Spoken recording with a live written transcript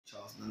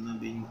Nana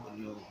being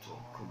on your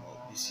talk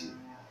about Bissue.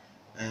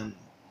 Um,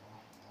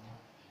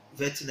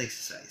 vetting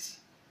exercise.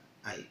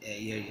 I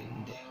hear you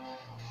there.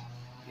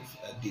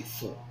 Day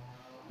 4.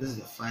 This is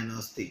the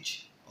final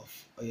stage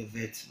of your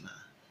vetting.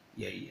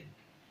 Yeah.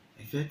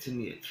 Vetting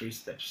here 3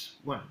 steps.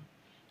 1.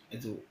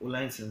 It's a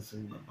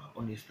licensing number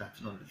only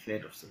starting on the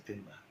 3rd of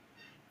September.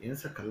 In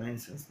such a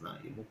license now,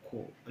 you will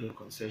call your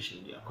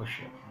concession, your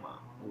caution,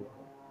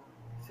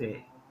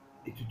 say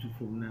it to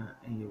from now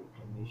and your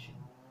reclamation.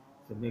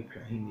 So make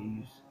a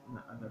use na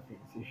other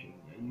things.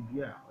 You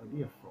be a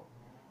idea for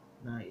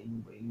now,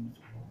 anybody use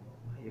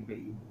my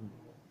baby.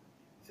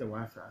 So,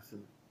 once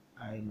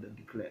I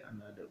declare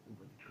another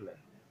over declare.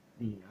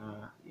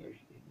 Yes,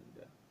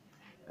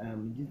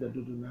 just the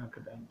dodo na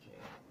akadanche.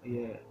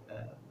 Yeah,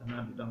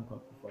 another dump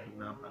for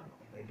the number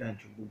by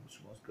Dancho Books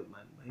was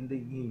command. In the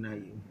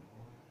yin,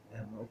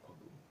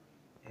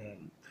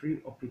 three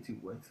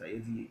operative words are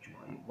easy.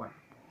 One,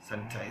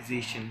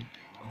 sanitization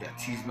of the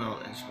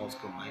artisanal and small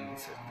scale mining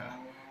sector.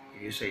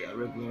 You say I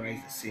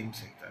regularize the same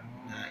sector.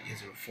 Now,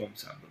 is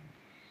reforms happen.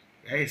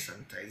 There is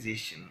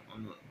sanitization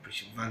on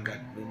Operation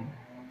Vanguard when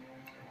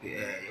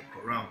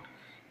around.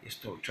 You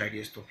try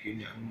to stop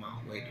union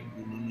where the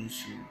woman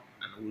soon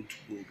and way to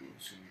go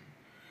soon.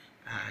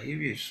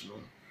 Areas,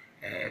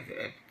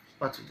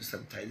 part of the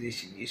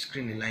sanitization, you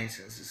screen the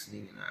licenses,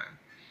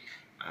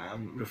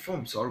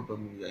 reforms or the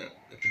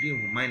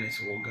minus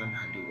organ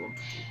and they want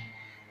to do.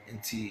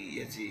 And see,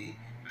 yet the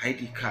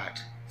ID card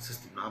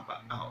system number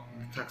out,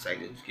 the tax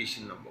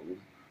identification number,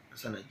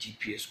 as a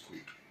GPS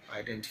code,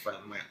 identify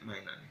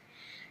mine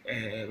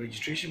and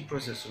registration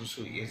process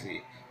also is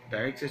a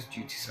director's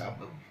duties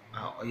album.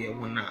 Or yeah,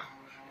 one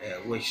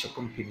which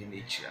company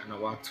nature and a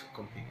what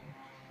company.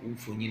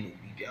 For you know,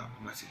 be there,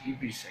 must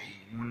be say,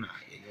 Mona,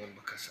 and one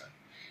Bacassa.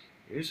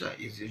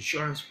 Is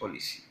insurance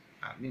policy.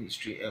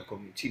 Ministry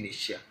committee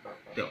nature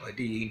that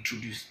they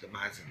introduce the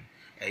mazin.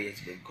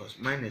 Yes, because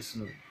minus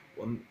no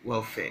one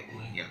welfare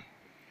here.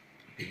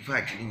 In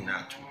fact, you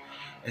know,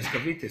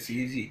 excavators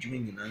easy,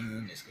 doing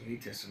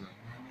excavators,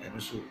 and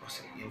also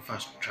in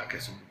fast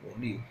trackers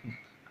only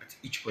at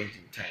each point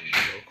in time.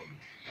 Welcome.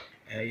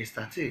 You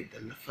started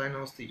the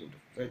final stage of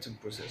the vetting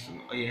process.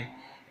 Oh yeah,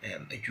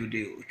 a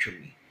jude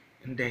uchumi,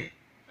 and then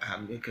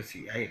because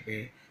I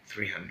pay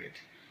 300.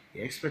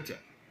 You expect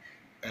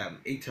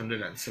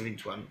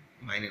 871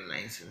 mining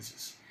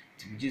licenses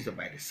to be used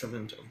by the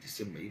 7th of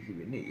December. If you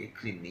need a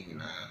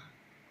cleaning.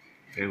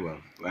 Very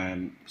well.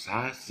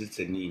 So since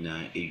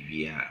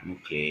AVR,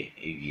 nuclear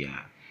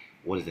AVR,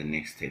 what is the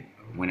next step?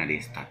 When are they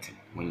starting?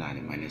 When are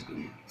the miners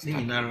going to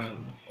start?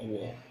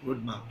 Or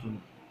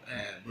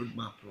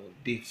roadmap or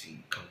dates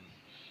in come.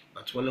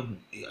 But while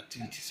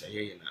activities are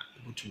here,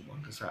 able to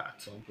one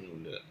at some point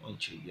on the on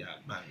Chibia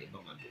ban a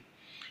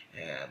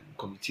bamado.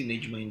 Committee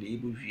management in the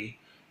able view,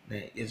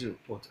 there's a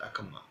report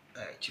Akama,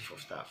 chief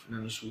of staff,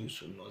 none so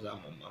knows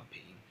I'm on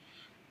paying.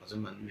 Was a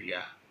man we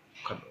are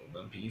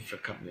bumping for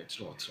cabinet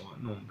not so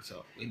no,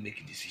 so we make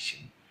a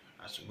decision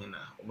as to when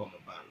Obama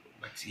ban,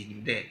 but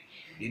in there,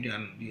 they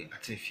don't be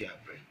at a fair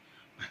break.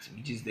 But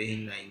which is the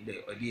inline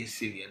there or the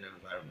civil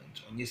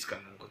environment on this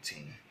canon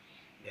contain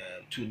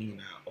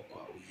tuning or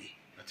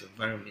but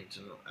environment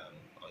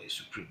or a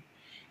supreme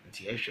and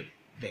the action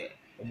there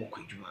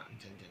Omokujuma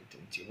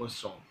intended was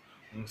song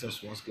on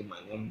such one skill my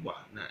one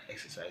bar na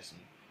exercising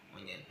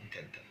on your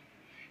intended.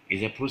 Is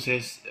the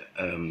process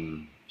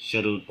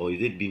scheduled or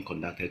is it being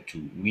conducted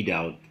to weed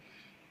out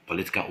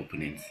political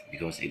opponents?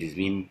 Because it is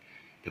being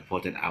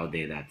reported out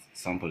there that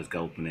some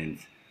political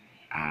opponents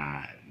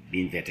are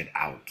being vetted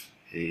out.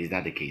 Is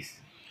that the case?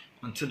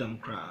 Until them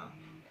cry,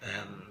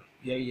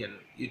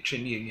 you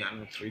train you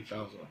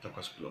 3,000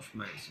 at School of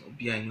Mines, or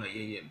behind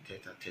your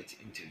tete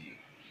interview.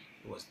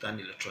 It was done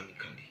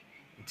electronically.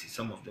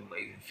 Some of them were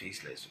even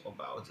faceless or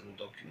about and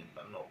document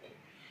but no.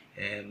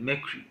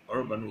 Mercury,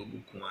 Urban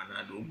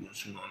Obukuana, Dogun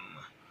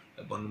Sunoma,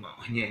 a Bonuma,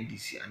 Onya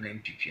NDC, and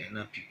MPP, and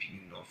PP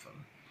in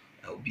Northern.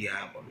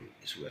 LBR,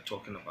 as we are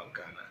talking about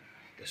Ghana,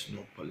 there's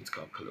no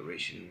political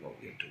coloration in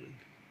what we are doing.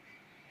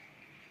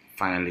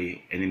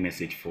 Finally, any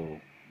message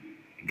for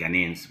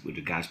Ghanaians with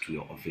regards to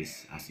your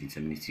office as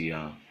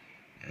interministerial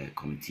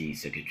committee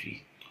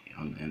secretary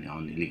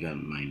on illegal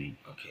mining?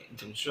 Okay,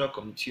 interministerial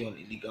committee on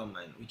illegal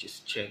mining, which is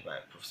chaired by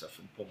Professor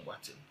Frimpong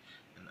Watson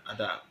and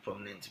other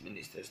prominent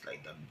ministers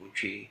like Dan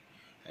Boucher,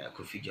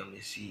 Kofi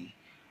Jamesi,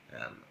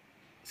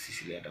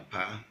 Cecilia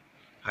Dapa,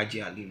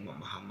 Haji Ali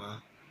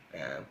Mahama,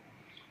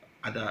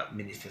 other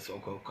ministers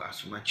also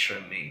Asuma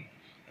Chreme,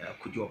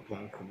 Kujo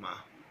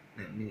Ponkuma,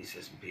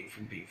 ministers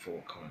paying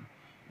for come.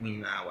 We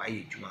now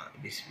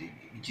basically,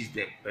 which is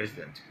the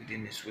president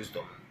within his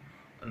wisdom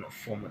and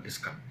form of this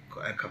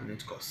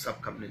cabinet called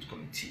sub-cabinet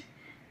committee,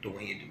 the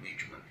one you do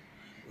management,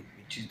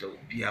 which is the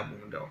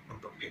Biabunda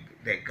of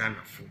the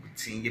Ghana for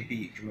between the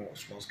big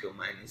small scale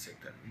mining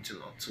sector until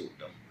not to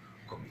the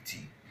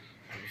committee.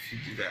 And if you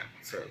do that,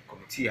 so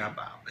committee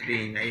about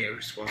then I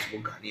responsible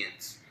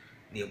Ghanaians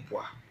near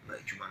Bois,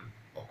 Juman,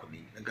 or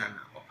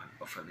Ghana, or an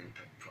offering.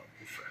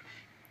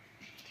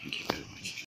 Thank you very much.